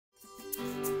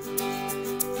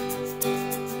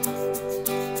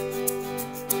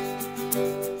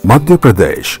Madhya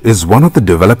Pradesh is one of the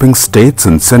developing states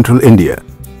in central India.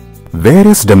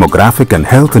 Various demographic and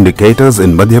health indicators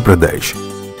in Madhya Pradesh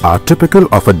are typical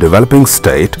of a developing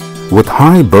state with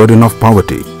high burden of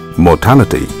poverty,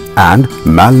 mortality and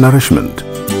malnourishment.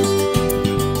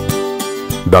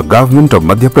 The government of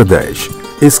Madhya Pradesh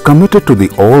is committed to the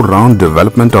all-round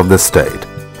development of the state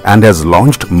and has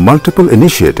launched multiple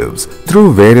initiatives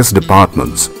through various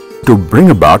departments to bring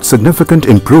about significant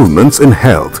improvements in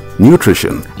health,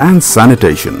 nutrition and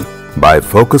sanitation by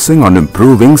focusing on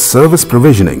improving service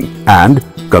provisioning and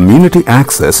community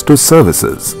access to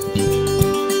services.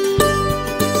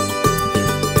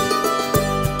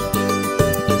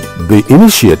 The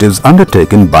initiatives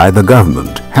undertaken by the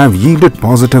government have yielded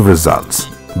positive results,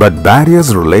 but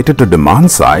barriers related to demand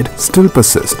side still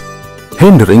persist,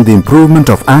 hindering the improvement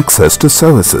of access to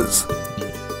services.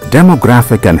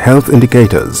 Demographic and health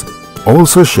indicators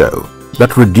also show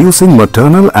that reducing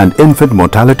maternal and infant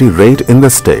mortality rate in the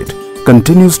state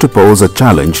continues to pose a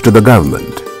challenge to the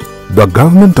government. The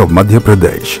government of Madhya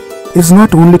Pradesh is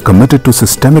not only committed to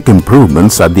systemic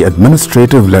improvements at the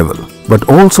administrative level, but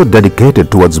also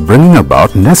dedicated towards bringing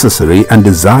about necessary and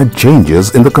desired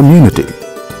changes in the community.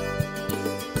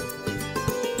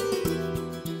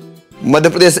 Madhya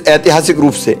Pradesh ऐतिहासिक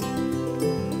रूप से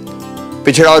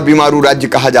पिछड़ा और बीमारू राज्य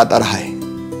कहा जाता रहा है,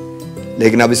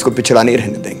 लेकिन अब इसको पिछड़ा नहीं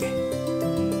रहने देंगे,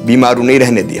 बीमारू नहीं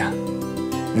रहने दिया,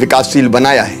 विकासशील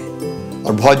बनाया है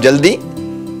और बहुत जल्दी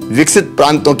विकसित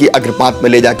प्रांतों की अग्रपांत में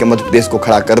ले जाकर मध्य प्रदेश को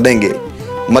खड़ा कर देंगे।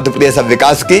 मध्य प्रदेश अब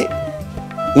विकास की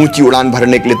ऊंची उड़ान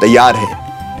भरने के लिए तैयार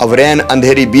है। अब रैन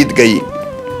अंधेरी बीत गई,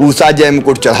 ऊषा जय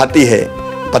मुकुट चढ़ाती है,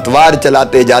 पतवार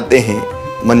चलाते जाते हैं,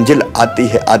 मंजिल आती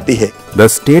है। The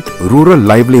State Rural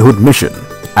Livelihood Mission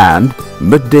and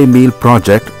Midday Meal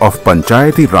Project of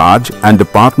Panchayati Raj and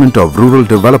Department of Rural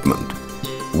Development,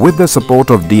 with the support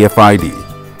of Dfid,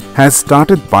 has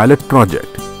started pilot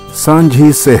project Sanjhi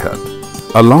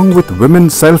Sehat along with women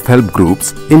self-help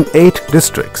groups in 8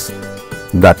 districts,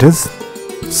 that is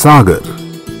Sagar,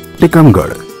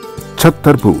 Tikamgarh,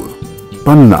 Chhattarpur,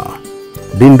 Panna,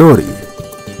 Dindori,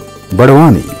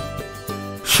 Badwani,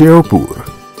 Sheopur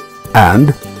and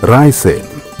Raisen.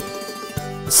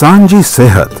 Sanjhi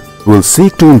Sehat will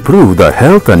seek to improve the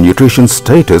health and nutrition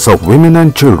status of women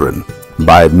and children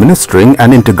by administering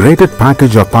an integrated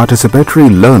package of participatory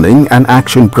learning and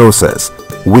action process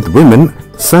with women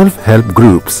self-help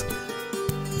groups.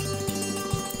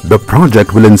 The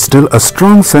project will instill a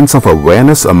strong sense of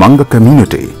awareness among the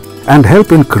community and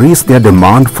help increase their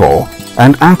demand for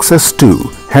and access to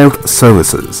health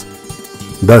services.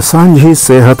 The Sanjhi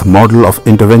Sehat model of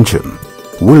intervention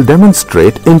will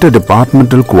demonstrate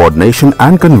interdepartmental coordination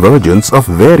and convergence of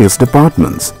various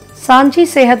departments. Sanjhi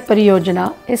Sehat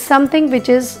Pariyojana is something which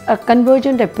is a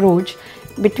convergent approach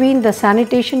between the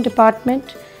sanitation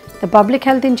department, the public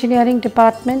health engineering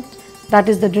department, that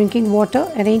is the drinking water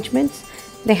arrangements,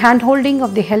 the hand-holding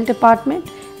of the health department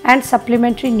and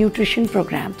supplementary nutrition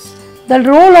programs. The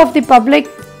role of the public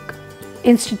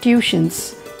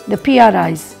institutions, the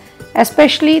PRIs,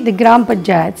 especially the Gram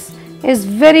Panchayats, is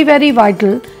very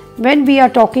vital when we are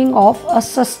talking of a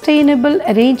sustainable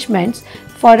arrangements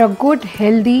for a good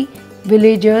healthy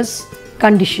villagers'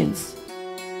 conditions.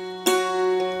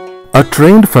 A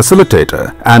trained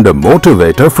facilitator and a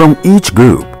motivator from each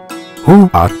group who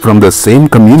are from the same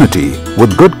community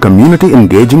with good community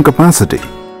engaging capacity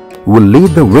will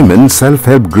lead the women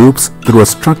self-help groups through a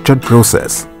structured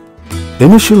process.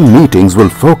 Initial meetings will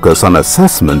focus on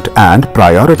assessment and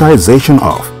prioritization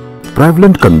of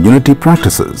prevalent community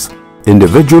practices,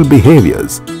 individual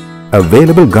behaviors,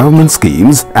 available government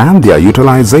schemes and their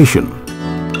utilization.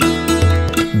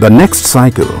 The next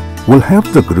cycle will help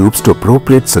the groups to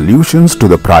appropriate solutions to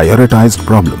the prioritized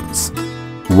problems.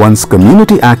 Once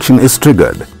community action is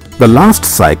triggered, the last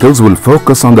cycles will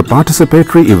focus on the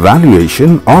participatory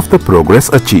evaluation of the progress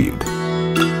achieved.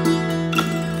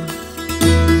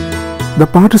 The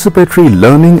participatory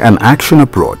learning and action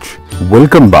approach will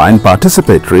combine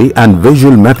participatory and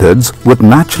visual methods with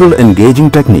natural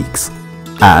engaging techniques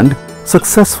and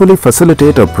successfully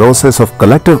facilitate a process of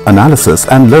collective analysis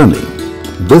and learning.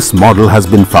 This model has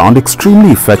been found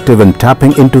extremely effective in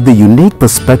tapping into the unique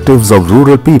perspectives of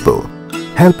rural people,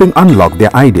 helping unlock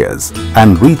their ideas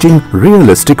and reaching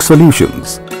realistic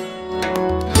solutions.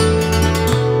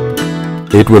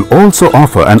 It will also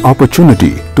offer an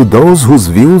opportunity to those whose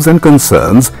views and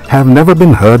concerns have never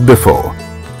been heard before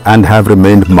and have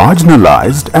remained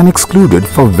marginalized and excluded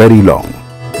for very long.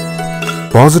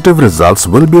 Positive results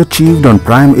will be achieved on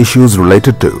prime issues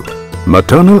related to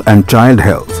maternal and child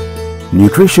health,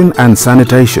 nutrition and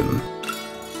sanitation,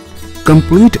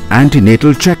 complete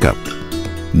antenatal checkup,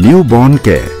 newborn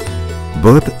care,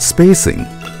 birth spacing,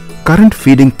 current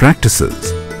feeding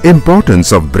practices,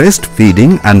 importance of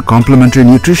breastfeeding and complementary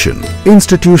nutrition,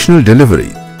 institutional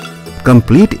delivery,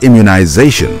 complete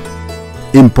immunization,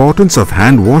 importance of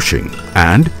hand washing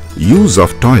and use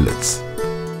of toilets.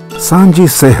 Sanjhi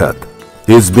Sehat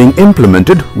is being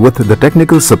implemented with the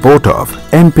technical support of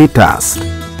MP TAST,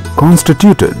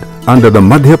 constituted under the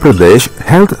Madhya Pradesh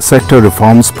Health Sector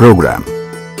Reforms Program.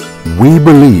 We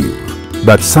believe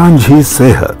that Sanjhi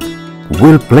Sehat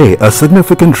will play a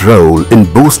significant role in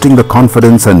boosting the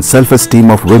confidence and self-esteem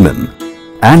of women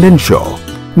and ensure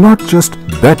not just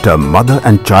better mother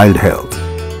and child health,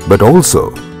 but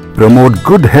also promote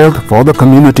good health for the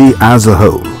community as a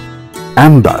whole,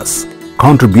 and thus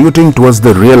contributing towards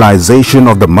the realization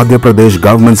of the Madhya Pradesh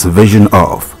government's vision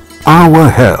of our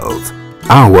health,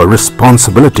 our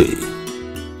responsibility.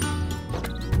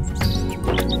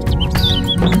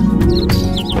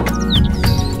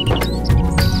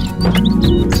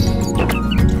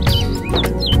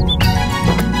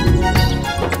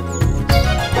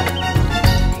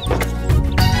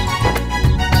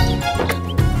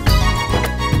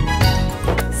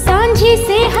 सांझी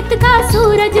सेहत का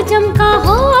सूरज चमका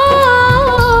हो,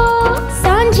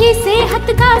 सांझी सेहत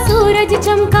का सूरज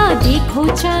चमका, देखो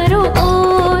चारों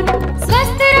ओर,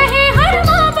 स्वस्थ रहे हर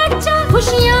माँ बच्चा,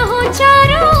 खुशियाँ हो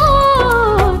चारों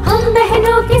ओर। हम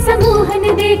बहनों के समूह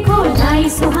ने देखो लाई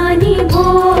सुहानी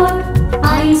भोर,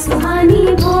 आई सुहानी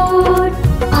भोर,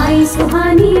 आई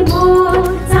सुहानी भोर,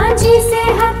 सांझी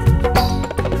सेहत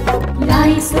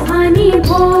लाई सुहानी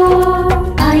भोर।